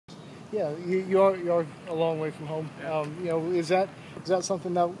Yeah, you are a long way from home. Yeah. Is that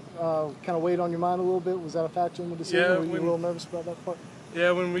something that kind of weighed on your mind a little bit? Was that a factor in the decision? Yeah, Were you a little nervous about that part?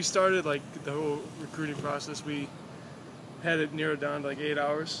 Yeah, when we started like the whole recruiting process, we had it narrowed down to like 8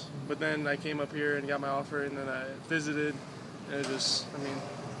 hours. But then I came up here and got my offer, and then I visited, and it just, I mean,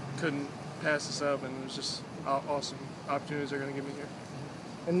 couldn't pass this up, and it was just awesome opportunities they're going to give me here.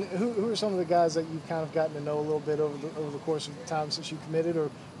 And who are some of the guys that you've kind of gotten to know a little bit over the course of the time since you committed, or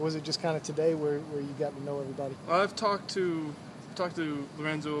was it just kind of today where you got to know everybody? Well, I've talked to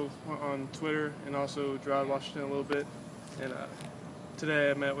Lorenzo on Twitter and also Gerard Washington a little bit, and today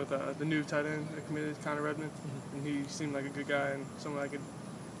I met with the new tight end that committed, Connor Redmond, and he seemed like a good guy and someone I could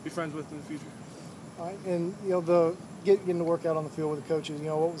be friends with in the future. All right, and the getting to work out on the field with the coaches,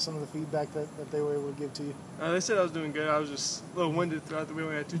 what was some of the feedback that they were able to give to you? They said I was doing good. I was just a little winded throughout we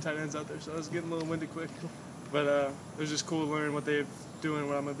only had 2 tight ends out there, so I was getting a little winded quick. But it was just cool to learn what they're doing,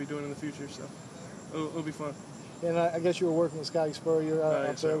 what I'm going to be doing in the future, so it'll be fun. And I guess you were working with Scotty Spurrier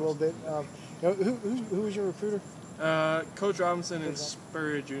out there a little bit. Who was your recruiter? Coach Robinson and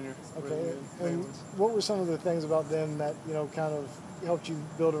Spurrier Jr. Okay. And what were some of the things about them that kind of helped you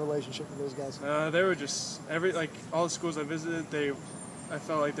build a relationship with those guys? They were just all the schools I visited. I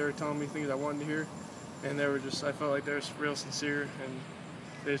felt like they were telling me things I wanted to hear, and I felt like they were real sincere, and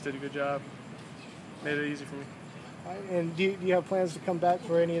they just did a good job. Made it easy for me. All right, and do you have plans to come back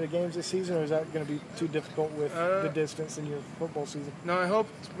for any of the games this season, or is that going to be too difficult with the distance in your football season? No, I hope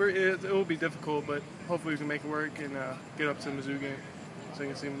it will be difficult, but hopefully we can make it work and get up to the Mizzou game so I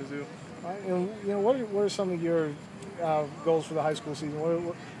can see Mizzou. All right, and what are some of your goals for the high school season?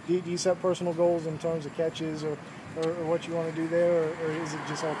 Do you set personal goals in terms of catches or what you want to do there, or is it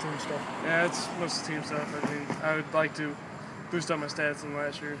just all team stuff? Yeah, it's mostly team stuff. I mean, I would like to boost up my stats in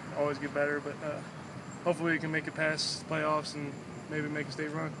last year, always get better, but hopefully we can make it past playoffs and maybe make a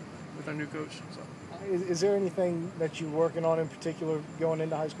state run with our new coach. So. Is there anything that you're working on in particular going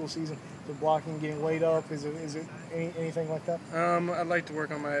into high school season? The blocking, getting weight up? Is it anything like that? I'd like to work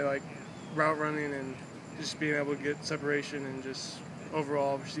on my route running and just being able to get separation and just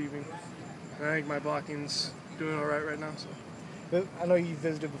overall receiving. And I think my blocking's doing all right now. So. I know you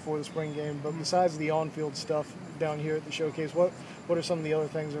visited before the spring game, but besides the on-field stuff down here at the showcase, what are some of the other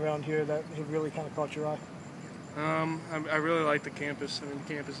things around here that have really kind of caught your eye? I really like the campus. I mean,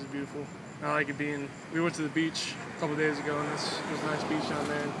 the campus is beautiful. I like it we went to the beach a couple days ago, and it was a nice beach down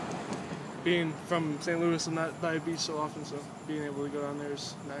there. And being from St. Louis, I'm not by a beach so often, so being able to go down there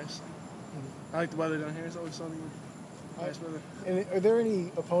is nice. I like the weather down here. It's always sunny and nice weather. And are there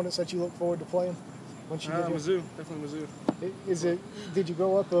any opponents that you look forward to playing? Mizzou, definitely Mizzou. Did you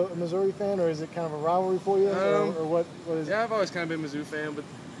grow up a Missouri fan, or is it kind of a rivalry for you, or what is it? Yeah, I've always kind of been a Mizzou fan, but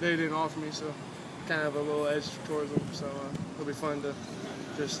they didn't offer me, so kind of a little edge towards them. So it'll be fun to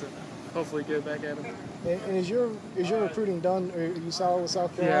just hopefully get back at them. And is your recruiting done? Are you solid with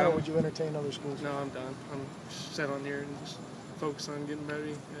South Carolina, or would you entertain other schools? No, I'm done. I'm set on here and just focus on getting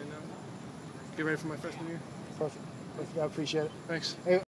ready and get ready for my freshman year. Perfect. I appreciate it. Thanks. Hey,